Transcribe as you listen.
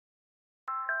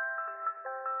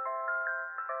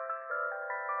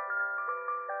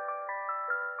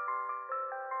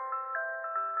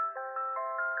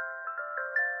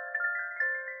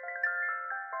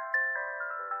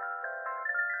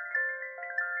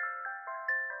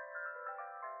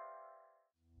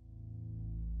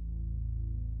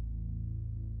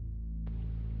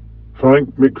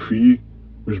Frank McPhie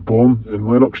was born in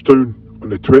Lennoxtown on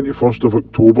the 21st of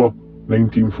October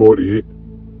 1948.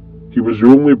 He was the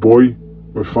only boy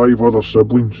with 5 other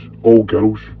siblings, all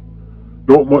girls.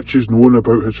 Not much is known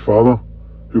about his father,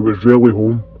 who was rarely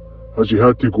home, as he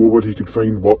had to go where he could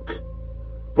find work.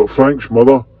 But Frank's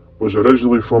mother was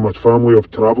originally from a family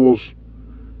of travellers.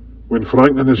 When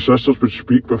Frank and his sisters would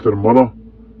speak with their mother,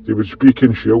 they would speak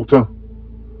in Shelter,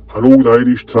 an old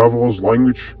Irish traveller's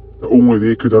language that only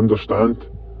they could understand.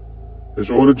 Its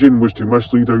origin was to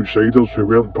mislead outsiders who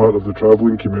weren't part of the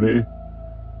travelling community.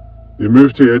 They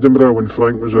moved to Edinburgh when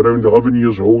Frank was around 11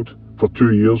 years old for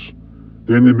 2 years.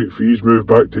 Then the McPhies moved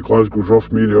back to Glasgow's Rough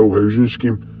Maryhill housing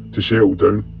scheme to settle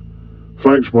down.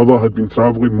 Frank's mother had been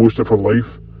travelling most of her life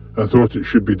and thought it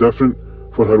should be different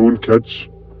for her own kids,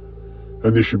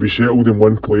 and they should be settled in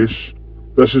one place.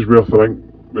 This is where Frank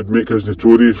would make his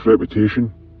notorious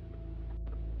reputation.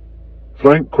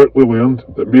 Frank quickly learned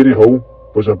that Maryhill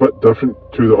was a bit different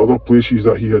to the other places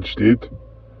that he had stayed,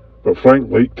 but Frank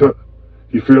liked it.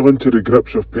 He fell into the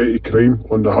grips of petty crime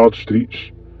on the hard streets.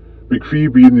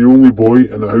 McPhie being the only boy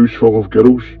in a house full of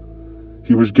girls,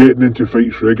 he was getting into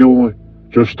fights regularly,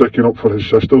 just sticking up for his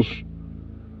sisters.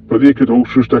 But they could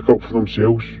also stick up for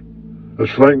themselves.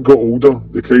 As Frank got older,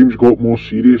 the crimes got more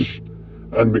serious,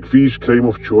 and McPhie's crime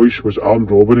of choice was armed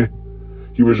robbery.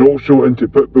 He was also into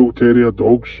pit bull terrier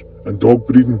dogs and dog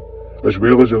breeding, as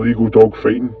well as illegal dog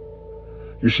fighting.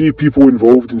 You see people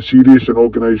involved in serious and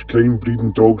organised crime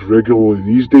breeding dogs regularly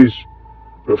these days,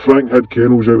 but Frank had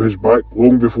kennels out his back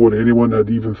long before anyone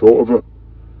had even thought of it.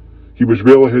 He was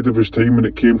well ahead of his time when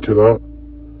it came to that.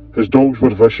 His dogs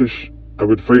were vicious and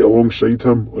would fight alongside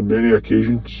him on many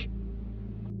occasions.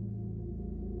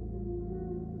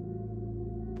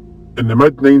 In the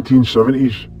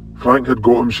mid-1970s, Frank had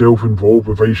got himself involved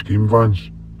with ice cream vans,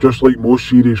 just like most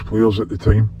serious players at the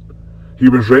time. He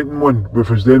was renting one with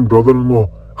his then brother-in-law,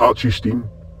 Archie Steen.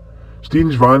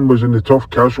 Steen's van was in the tough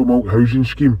Castlemilk housing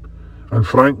scheme, and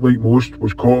Frank, like most,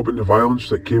 was caught up in the violence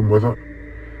that came with it.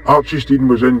 Archie Steen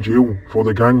was in jail for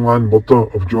the gangland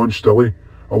murder of John Stilley,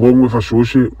 along with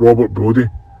associate Robert Brodie.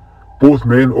 Both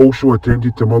men also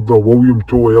attempted to murder William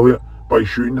Toe Elliott by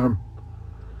shooting him.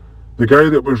 The guy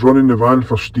that was running the van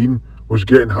for Steen was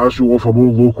getting hassle off a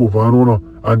more local van owner,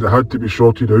 and it had to be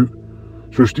sorted out.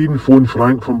 So Steen phoned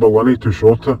Frank from Ballinny to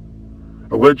sort it.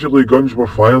 Allegedly guns were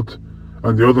fired,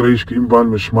 and the other ice cream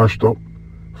van was smashed up.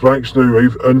 Frank's now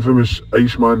infamous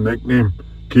Iceman nickname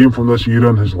came from this era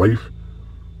in his life,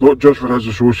 not just for his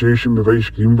association with ice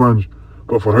cream vans,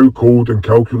 but for how cold and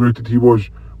calculated he was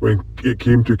when it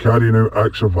came to carrying out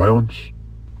acts of violence.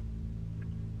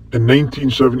 In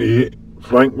 1978,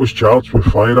 Frank was charged with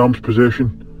firearms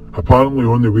possession, apparently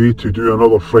on the way to do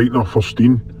another frightener for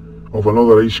Steen of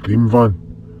another ice cream van.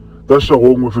 This,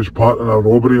 along with his part in a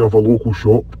robbery of a local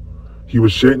shop. He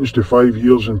was sentenced to 5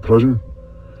 years in prison.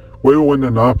 While in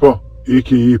the Napa,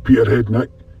 aka Peterhead Nick,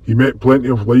 he met plenty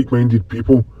of like-minded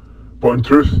people, but in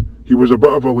truth, he was a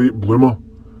bit of a late bloomer.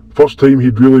 First time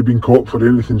he'd really been caught for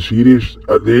anything serious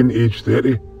at then age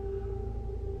 30.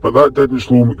 But that didn't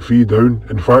slow McPhie down.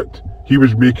 In fact, he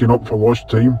was making up for lost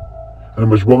time, and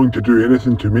was willing to do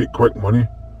anything to make quick money.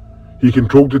 He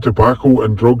controlled the tobacco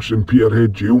and drugs in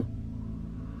Peterhead jail.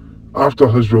 After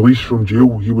his release from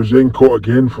jail, he was then caught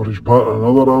again for his part in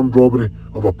another armed robbery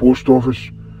of a post office.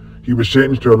 He was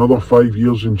sentenced to another 5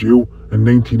 years in jail in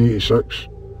 1986.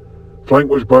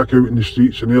 Frank was back out in the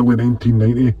streets in early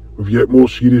 1990 with yet more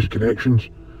serious connections.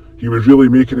 He was really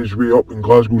making his way up in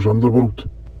Glasgow's underworld.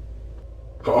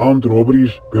 The armed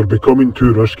robberies were becoming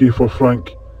too risky for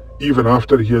Frank, even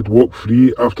after he had walked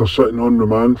free after sitting on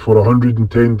remand for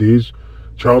 110 days,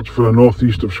 charged for a North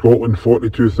East of Scotland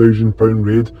 £42,000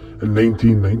 raid in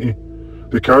 1990.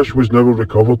 The cash was never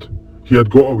recovered. He had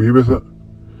got away with it.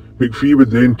 McPhie would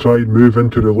then try and move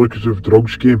into the lucrative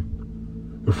drugs game.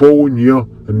 The following year,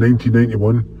 in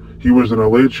 1991, he was an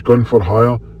alleged gun for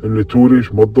hire in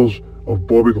notorious murders of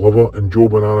Bobby Glover and Joe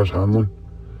Bananas Hanlon.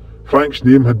 Frank's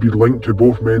name had been linked to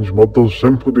both men's murders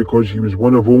simply because he was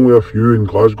one of only a few in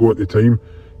Glasgow at the time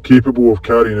capable of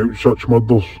carrying out such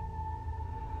murders.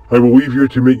 I will leave you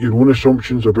to make your own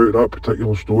assumptions about that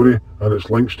particular story and its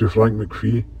links to Frank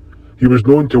McPhie. He was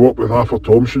known to work with Arthur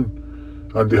Thompson,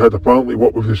 and they had apparently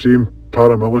worked with the same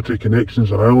paramilitary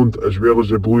connections in Ireland, as well as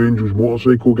the Blue Angels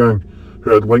motorcycle gang, who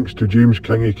had links to James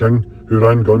Kingy King, who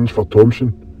ran guns for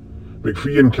Thompson.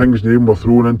 McPhie and King's name were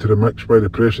thrown into the mix by the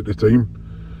press at the time.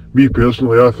 Me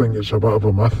personally, I think it's a bit of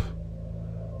a myth,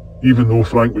 even though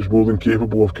Frank was more than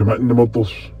capable of committing the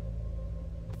murders.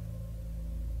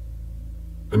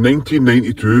 In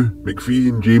 1992, McPhie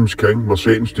and James King were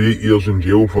sentenced to 8 years in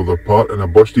jail for their part in a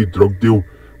busted drug deal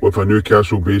with a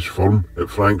Newcastle-based firm at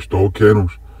Frank's Dog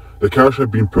Kennels. The cash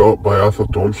had been put up by Arthur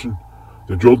Thompson.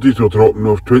 The Geordies were dropping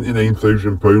off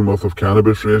 £29,000 worth of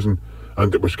cannabis resin,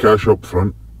 and it was cash up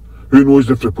front. Who knows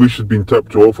if the police had been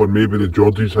tipped off, or maybe the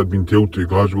Geordies had been tailed to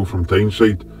Glasgow from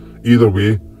Tyneside. Either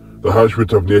way, the hash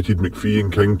would have netted McPhie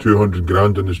and King 200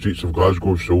 grand in the streets of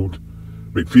Glasgow sold.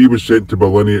 McPhie was sent to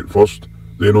Ballinney at first,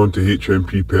 then on to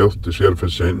HMP Perth to serve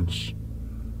his sentence.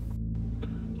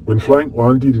 When Frank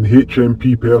landed in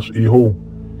HMP Perth's A-hole,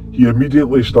 he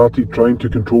immediately started trying to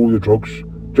control the drugs,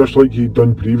 just like he'd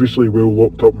done previously while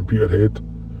locked up in Peterhead.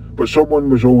 But someone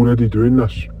was already doing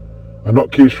this. A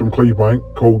nutcase from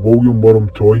Clydebank called William Worm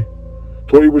Toy.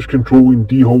 Toy was controlling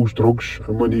D-Hall's drugs,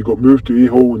 and when he got moved to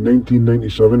A-Hall in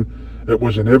 1997, it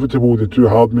was inevitable the two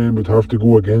hard men would have to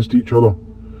go against each other.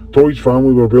 Toy's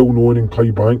family were well known in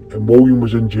Clydebank, and William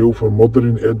was in jail for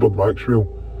murdering Edward Maxwell,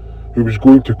 who was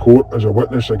going to court as a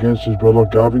witness against his brother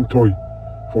Gavin Toy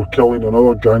for killing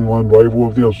another gangland rival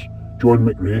of theirs, John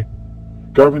McRae.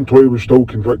 Gavin Toy was still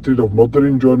convicted of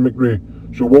murdering John McRae,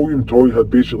 so William Toy had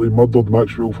basically murdered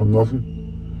Maxwell for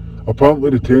nothing. Apparently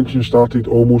the tension started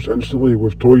almost instantly,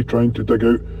 with Toy trying to dig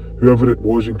out whoever it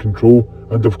was in control,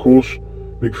 and of course,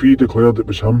 McPhie declared it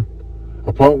was him.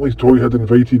 Apparently Toy had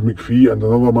invited McPhie and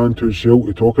another man to his cell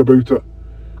to talk about it.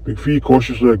 McPhie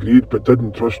cautiously agreed but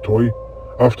didn't trust Toy.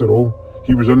 After all,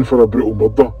 he was in for a brutal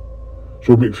murder,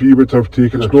 so McPhie would have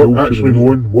taken a kill. It's not actually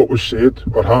known what was said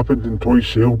or happened in Toy's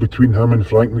cell between him and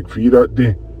Frank McPhie that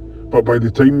day, but by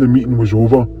the time the meeting was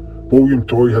over, William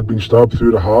Toy had been stabbed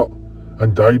through the heart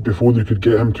and died before they could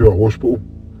get him to a hospital.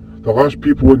 The last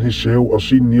people in his cell or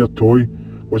seen near Toy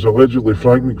was allegedly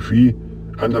Frank McPhie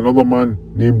and another man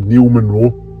named Neil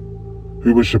Monroe,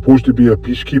 who was supposed to be a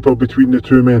peacekeeper between the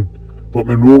two men, but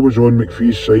Monroe was on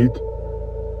McPhie's side.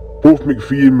 Both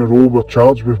McPhie and Monroe were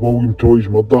charged with William Toy's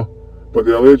murder, but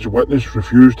the alleged witness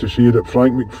refused to say that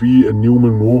Frank McPhie and Neil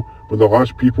Monroe were the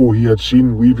last people he had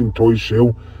seen leaving Toy's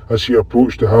cell as he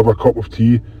approached to have a cup of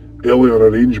tea, earlier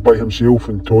arranged by himself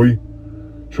and Toy.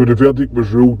 So the verdict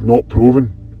was ruled not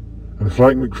proven, and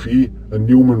Frank McPhie and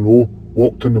Neil Monroe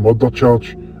walked on the murder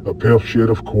charge at Perth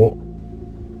Sheriff Court.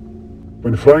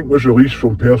 When Frank was released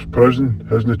from Perth prison,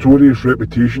 his notorious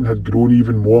reputation had grown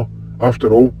even more.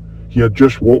 After all, he had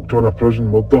just walked on a prison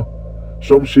murder.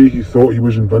 Some say he thought he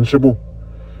was invincible.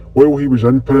 While he was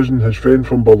in prison, his friend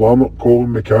from Ballarnock,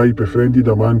 Colin McPhie, befriended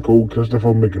a man called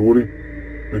Christopher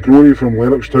McGrory. McGrory from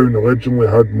Lennoxtown allegedly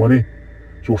had money,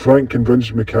 so Frank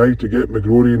convinced McPhie to get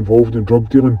McGrory involved in drug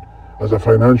dealing as a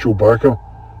financial backer.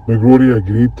 McGrory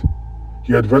agreed.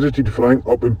 He had visited Frank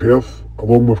up in Perth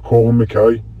along with Colin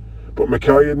McPhie, but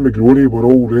McPhie and McGrory were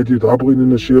already dabbling in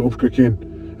the sale of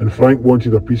cocaine, and Frank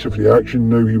wanted a piece of the action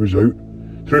now he was out.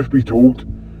 Truth be told,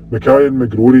 McPhie and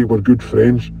McGrory were good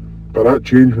friends, but that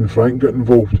changed when Frank got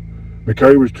involved.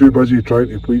 McPhie was too busy trying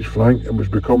to please Frank and was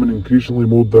becoming increasingly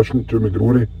more distant to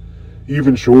McGrory.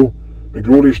 Even so,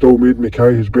 McGrory still made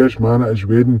McPhie his best man at his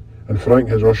wedding and Frank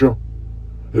his usher.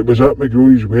 It was at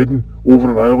McGrory's wedding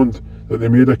over in Ireland that they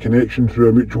made a connection through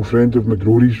a mutual friend of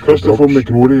McGrory's. Christopher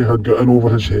McGrory had got in over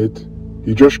his head.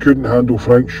 He just couldn't handle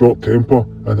Frank's short temper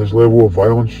and his level of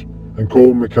violence, and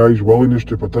Colin McPhie's willingness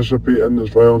to participate in this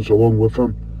violence along with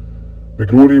him.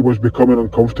 McGrory was becoming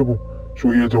uncomfortable, so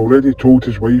he had already told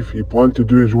his wife he planned to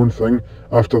do his own thing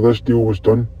after this deal was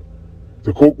done.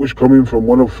 The coke was coming from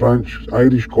one of Frank's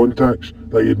Irish contacts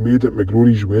that he had made at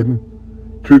McGrory's wedding,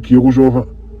 2 kilos of it,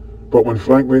 but when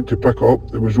Frank went to pick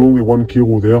up, there was only 1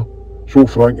 kilo there, so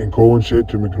Frank and Colin said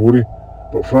to McGrory,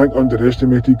 but Frank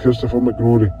underestimated Christopher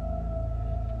McGrory.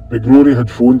 McGrory had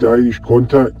phoned the Irish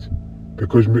contact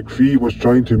because McPhie was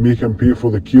trying to make him pay for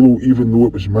the kilo even though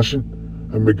it was missing,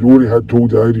 and McGrory had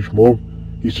told the Irish mob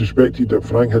he suspected that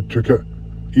Frank had took it.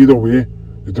 Either way,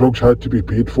 the drugs had to be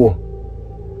paid for.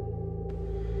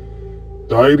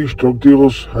 The Irish drug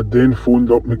dealers had then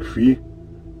phoned up McPhie,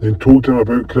 then told him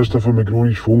about Christopher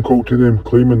McGrory's phone call to them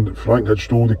claiming that Frank had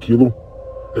stole the kilo.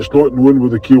 It's not known where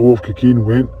the kilo of cocaine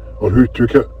went or who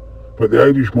took it, but the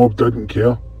Irish mob didn't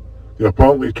care. They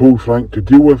apparently told Frank to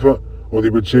deal with it or they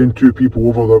would send 2 people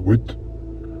over that would.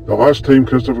 The last time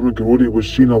Christopher McGrory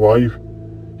was seen alive,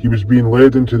 he was being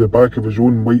led into the back of his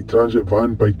own white transit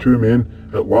van by 2 men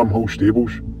at Lambhill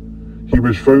Stables. He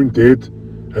was found dead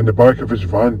in the back of his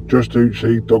van just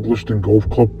outside Douglaston Golf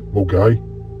Club, Mulgai,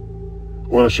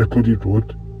 on a secluded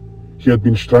road. He had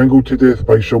been strangled to death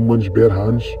by someone's bare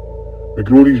hands.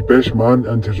 McGrory's best man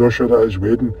and his usher at his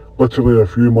wedding, literally a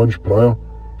few months prior,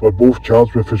 were both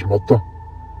charged with his murder.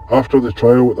 After the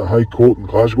trial at the High Court in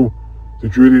Glasgow, the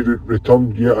jury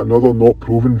returned yet another not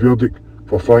proven verdict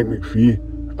for Frank McPhie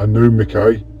and now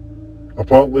McPhie.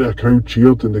 Apparently a crowd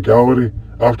cheered in the gallery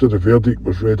after the verdict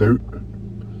was read out.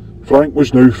 Frank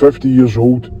was now 50 years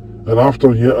old, and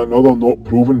after yet another not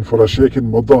proven for a second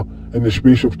murder in the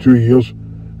space of 2 years,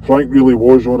 Frank really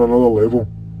was on another level.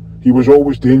 He was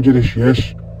always dangerous,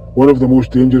 yes, one of the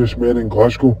most dangerous men in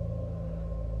Glasgow,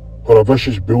 or a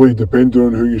vicious bully depending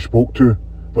on who you spoke to,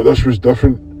 but this was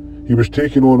different. He was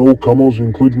taking on all comers,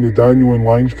 including the Daniel and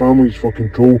Lange families, for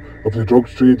control of the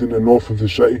drugs trade in the north of the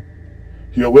city.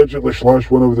 He allegedly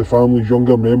slashed one of the family's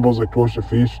younger members across the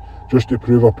face just to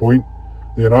prove a point.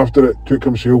 Then after it, took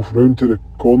himself round to the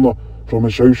corner from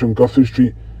his house on Guthrie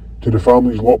Street to the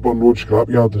family's Lockburn Road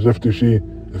scrapyard, as if to say,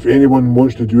 if anyone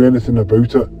wants to do anything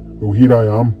about it, well, here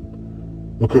I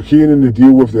am. The cocaine in the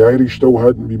deal with the Irish still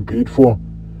hadn't been paid for,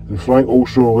 and Frank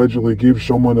also allegedly gave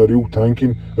someone a real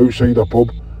tanking outside a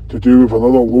pub to do with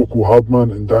another local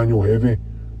hardman in Daniel Heavy,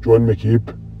 John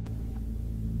McCabe.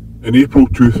 In April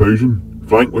 2000,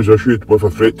 Frank was issued with a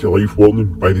threat to life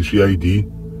warning by the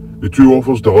CID. The two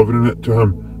offers delivering it to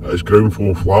him at his ground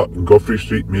floor flat in Guthrie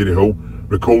Street, Maryhill,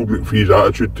 recalled McPhie's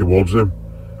attitude towards them,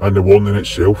 and the warning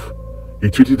itself. He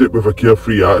treated it with a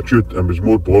carefree attitude and was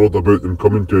more bothered about them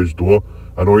coming to his door,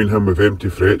 annoying him with empty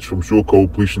threats from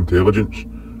so-called police intelligence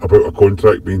about a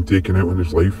contract being taken out on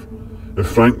his life. If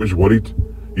Frank was worried,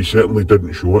 he certainly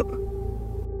didn't show it.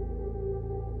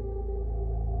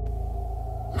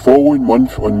 The following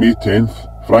month, on May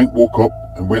 10th, Frank woke up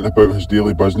and went about his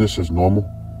daily business as normal.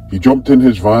 He jumped in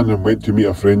his van and went to meet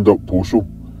a friend up Postal.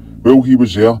 While he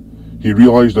was there, he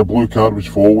realised a blue car was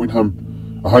following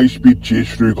him. A high-speed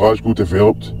chase through Glasgow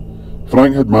developed.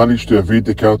 Frank had managed to evade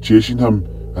the car chasing him,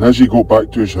 and as he got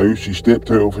back to his house, he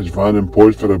stepped out of his van and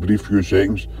paused for a brief few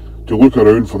seconds to look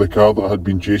around for the car that had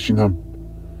been chasing him.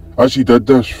 As he did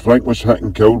this, Frank was hit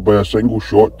and killed by a single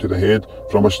shot to the head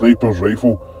from a sniper's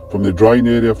rifle from the drying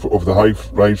area of the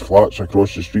high-rise flats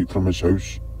across the street from his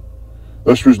house.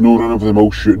 This was no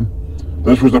run-of-the-mill shooting.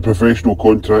 This was a professional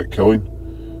contract killing.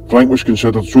 Frank was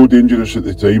considered so dangerous at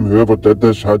the time, whoever did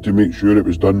this had to make sure it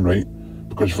was done right,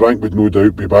 because Frank would no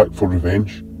doubt be back for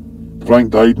revenge.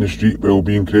 Frank died in the street while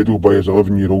being cradled by his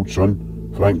 11-year-old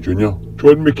son, Frank Jr.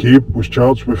 John McCabe was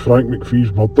charged with Frank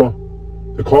McPhie's murder.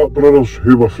 The Clark brothers,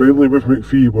 who were friendly with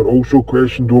McPhie, were also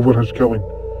questioned over his killing,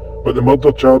 but the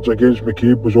murder charge against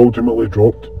McCabe was ultimately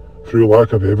dropped through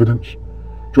lack of evidence.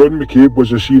 John McCabe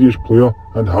was a serious player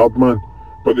and hard man,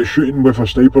 but the shooting with a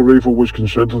sniper rifle was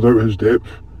considered out his depth.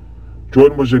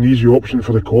 John was an easy option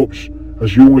for the cops,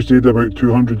 as he only stayed about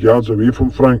 200 yards away from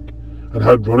Frank and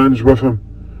had run-ins with him,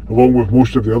 along with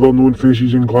most of the other known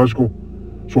faces in Glasgow.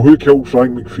 So who killed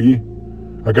Frank McPhie?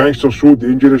 A gangster so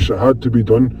dangerous it had to be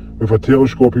done with a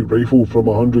telescopic rifle from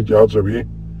 100 yards away.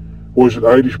 Was it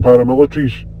Irish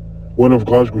paramilitaries? One of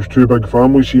Glasgow's two big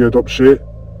families he had upset?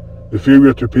 The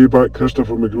failure to pay back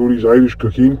Christopher McGrory's Irish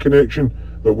cocaine connection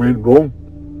that went wrong?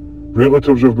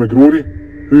 Relatives of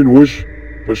McGrory? Who knows?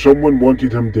 But someone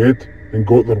wanted him dead and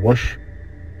got their wish.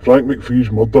 Frank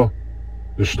McPhie's murder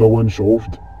is still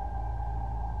unsolved.